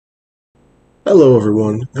Hello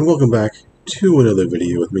everyone, and welcome back to another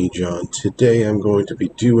video with me, John. Today I'm going to be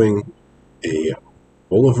doing a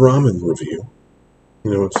bowl of ramen review.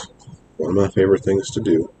 You know, it's one of my favorite things to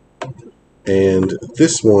do. And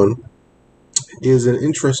this one is an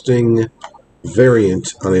interesting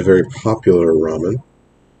variant on a very popular ramen,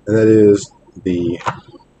 and that is the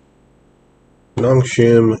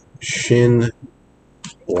Nongshim Shin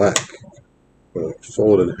Black. I'm going to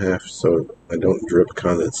fold it in half so I don't drip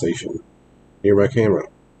condensation near my camera.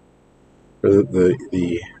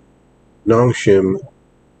 The Nongshim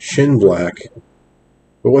Shin Black,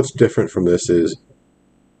 but what's different from this is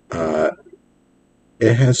it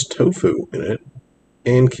has tofu in it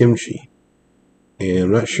and kimchi, and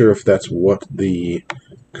I'm not sure if that's what the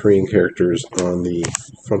Korean characters on the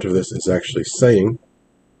front of this is actually saying,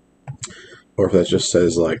 or if that just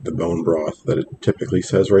says like the bone broth that it typically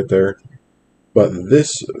says right there. But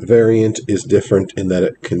this variant is different in that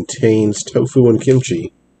it contains tofu and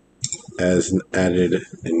kimchi as an added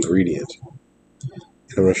ingredient.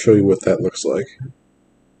 And I'm going to show you what that looks like.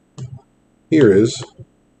 Here is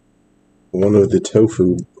one of the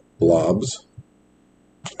tofu blobs.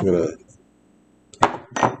 I'm going to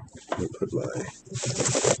put my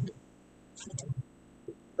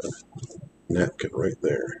napkin right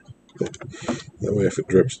there. That way if it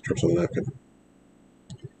drips, it drips on the napkin.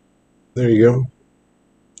 There you go.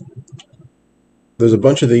 There's a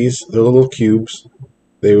bunch of these. They're little cubes.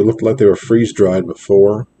 They looked like they were freeze-dried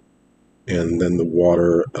before, and then the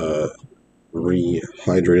water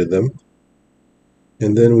rehydrated them.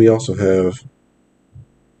 And then we also have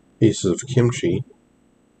pieces of kimchi,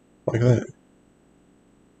 like that.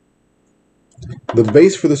 The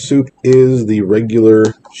base for the soup is the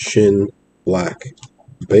regular Shin Black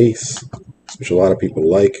base, which a lot of people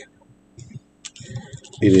like.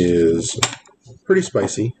 It is pretty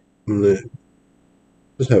spicy. I'm going to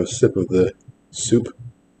just have a sip of the soup.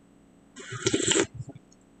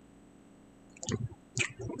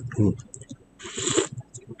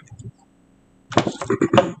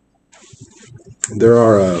 There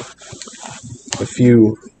are a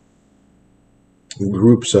few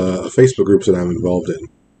groups, Facebook groups that I'm involved in.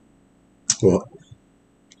 Well,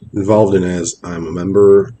 involved in as I'm a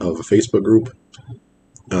member of a Facebook group.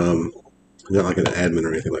 Not like an admin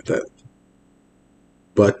or anything like that.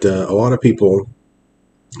 But a lot of people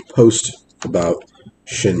post about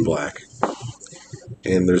Shin Black.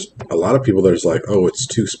 And there's a lot of people that's like, oh, it's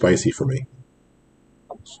too spicy for me.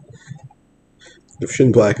 If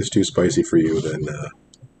Shin Black is too spicy for you, then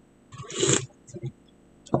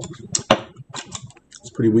it's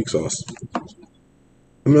pretty weak sauce.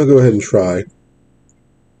 I'm going to go ahead and try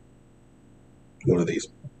one of these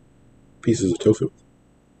pieces of tofu.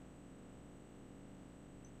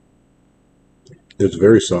 It's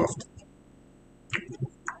very soft.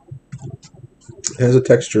 It has a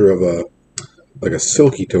texture of like a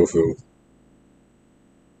silky tofu.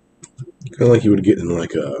 Kind of like you would get in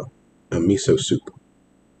like a miso soup.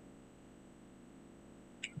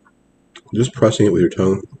 Just pressing it with your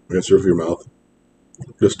tongue against the roof of your mouth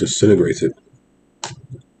just disintegrates it.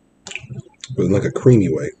 But in like a creamy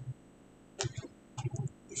way.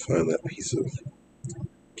 Find that piece of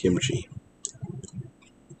kimchi.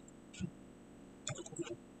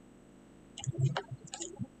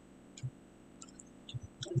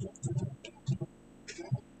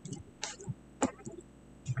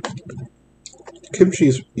 Kimchi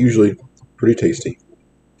is usually pretty tasty.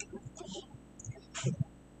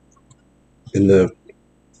 In the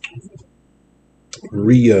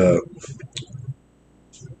rehydrated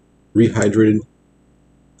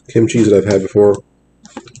kimchis that I've had before,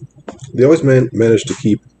 they always manage to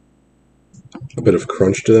keep a bit of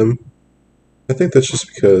crunch to them. I think that's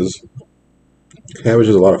just because cabbage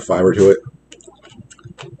has a lot of fiber to it.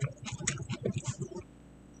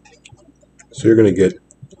 So you're going to get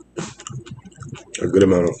a good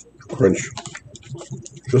amount of crunch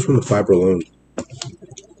just from the fiber alone.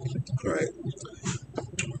 Alright,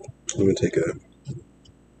 I'm going to take a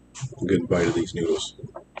good bite of these noodles.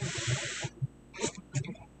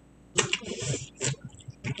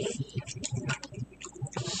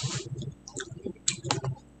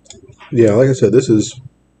 Yeah, like I said, this is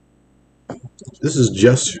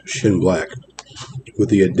just Shin Black with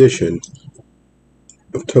the addition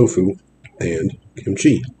of tofu and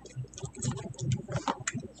kimchi.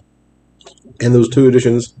 And those two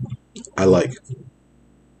additions I like.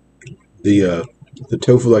 The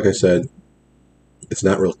tofu, like I said, it's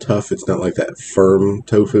not real tough. It's not like that firm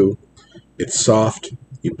tofu. It's soft.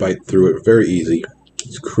 You bite through it very easy.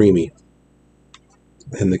 It's creamy.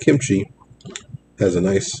 And the kimchi has a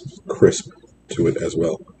nice crisp to it as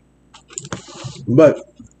well. But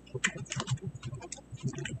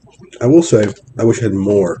I will say, I wish I had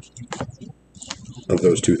more of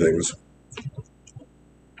those two things.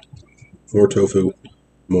 More tofu,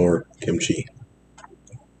 more kimchi.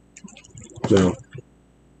 Now,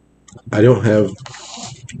 I don't have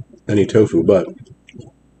any tofu, but I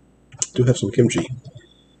do have some kimchi.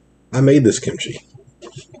 I made this kimchi.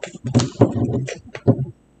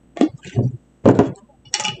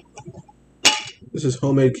 This is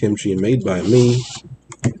homemade kimchi made by me.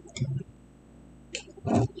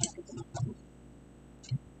 And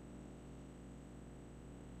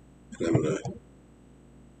I'm going to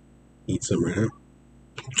eat some right now.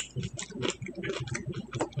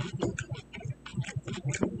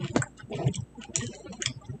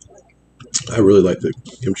 I really like the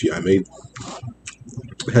kimchi I made.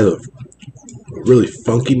 It has a really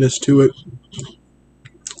funkiness to it.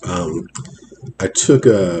 I took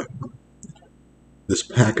this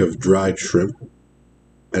pack of dried shrimp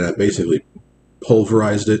and I basically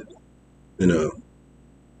pulverized it in a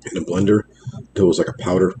blender until it was like a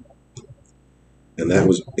powder, and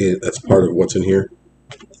that's part of what's in here.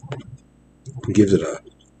 It gives it a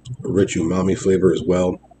rich umami flavor as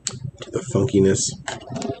well to the funkiness.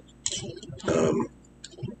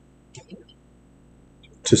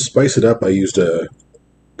 To spice it up, I used a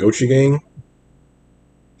gochujang,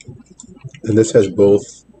 and this has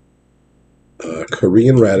both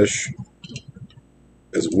Korean radish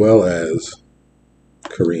as well as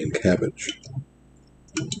Korean cabbage.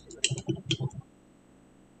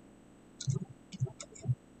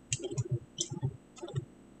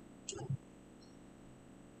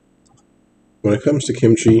 When it comes to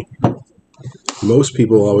kimchi, most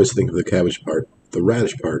people always think of the cabbage part. The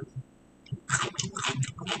radish part,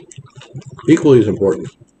 equally as important.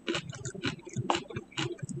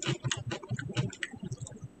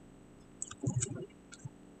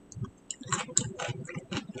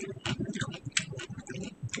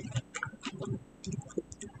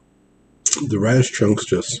 The radish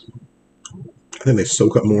chunks I think they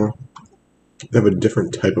soak up more. They have a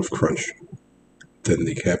different type of crunch than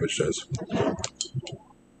the cabbage does.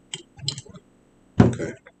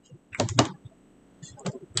 Okay.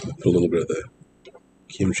 Put a little bit of the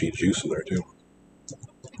kimchi juice in there too.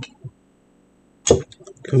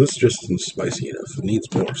 Because this just isn't spicy enough. It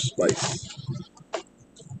needs more spice.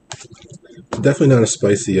 It's definitely not as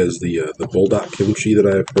spicy as the bulldog kimchi that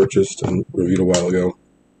I purchased and reviewed a while ago.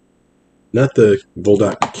 Not the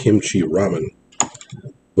bulldog kimchi ramen,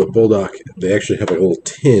 but bulldog, they actually have a little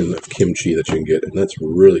tin of kimchi that you can get, and that's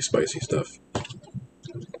really spicy stuff.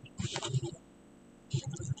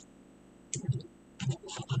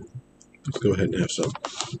 Let's go ahead and have some.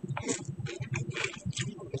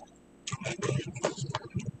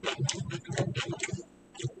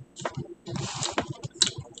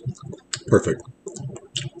 Perfect.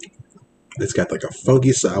 It's got like a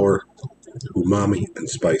funky sour, umami, and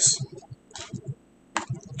spice,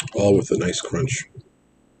 all with a nice crunch.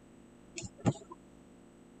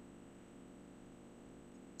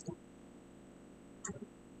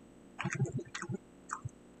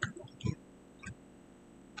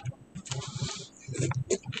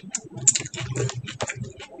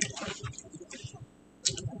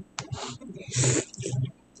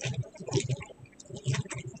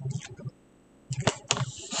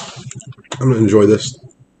 I'm going to enjoy this,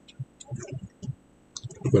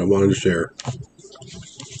 but I wanted to share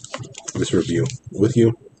this review with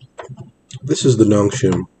you. This is the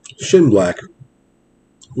Nongshim Shin Black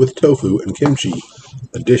with tofu and kimchi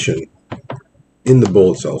edition in the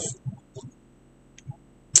bowl itself.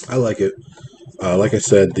 I like it. Like I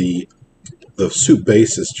said, the soup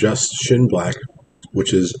base is just Shin Black,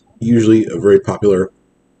 which is usually a very popular,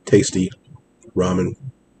 tasty ramen.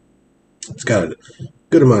 It's got a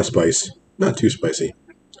good amount of spice, not too spicy.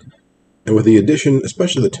 And with the addition,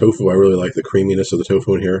 especially the tofu, I really like the creaminess of the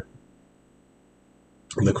tofu in here.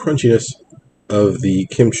 And the crunchiness of the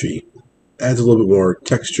kimchi adds a little bit more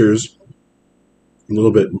textures, a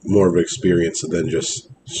little bit more of an experience than just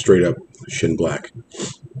straight up Shin Black. I'm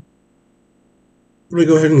going to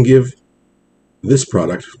go ahead and give this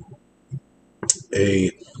product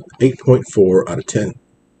a 8.4 out of 10.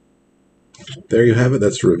 There you have it.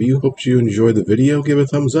 That's the review. Hope you enjoyed the video. Give it a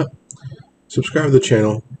thumbs up. Subscribe to the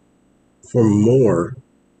channel for more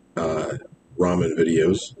ramen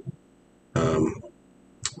videos.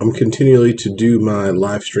 I'm continually to do my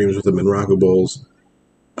live streams with the Minraku bowls.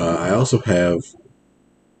 I also have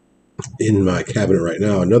in my cabinet right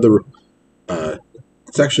now another,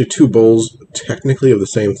 it's actually two bowls technically of the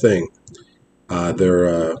same thing.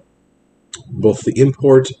 They're both the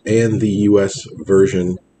import and the US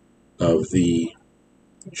version of the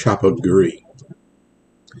chapaguri,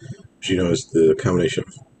 which you know is the combination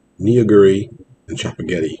of nigiri, and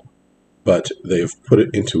chapaghetti, but they've put it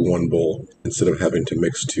into one bowl instead of having to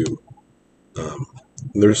mix two.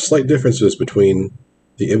 There's slight differences between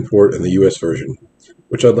the import and the US version,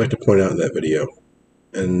 which I'd like to point out in that video,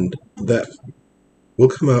 and that will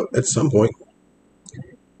come out at some point.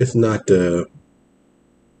 It's not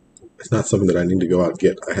something that I need to go out and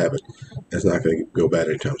get. I have it. It's not going to go bad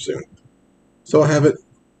anytime soon. So I have it.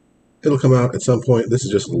 It'll come out at some point. This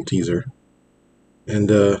is just a little teaser.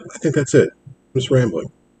 And I think that's it. I'm just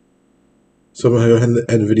rambling. So I'm going to go ahead and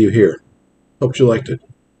end the video here. Hope you liked it.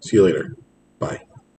 See you later. Bye.